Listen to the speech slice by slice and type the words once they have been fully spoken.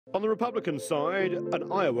On the Republican side,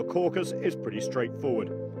 an Iowa caucus is pretty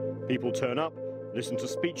straightforward. People turn up, listen to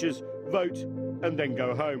speeches, vote, and then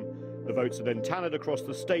go home. The votes are then tallied across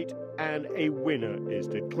the state, and a winner is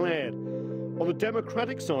declared. On the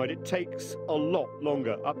Democratic side, it takes a lot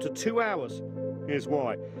longer, up to 2 hours. Here's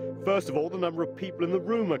why. First of all, the number of people in the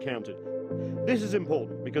room are counted. This is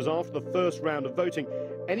important because after the first round of voting,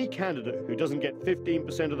 any candidate who doesn't get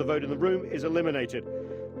 15% of the vote in the room is eliminated.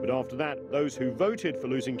 But after that, those who voted for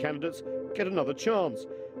losing candidates get another chance.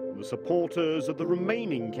 And the supporters of the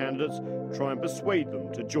remaining candidates try and persuade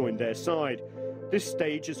them to join their side. This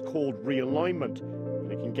stage is called realignment,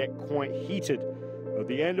 and it can get quite heated. At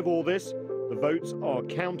the end of all this, the votes are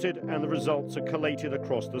counted and the results are collated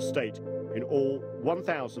across the state. In all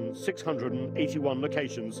 1,681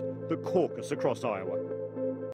 locations that caucus across Iowa.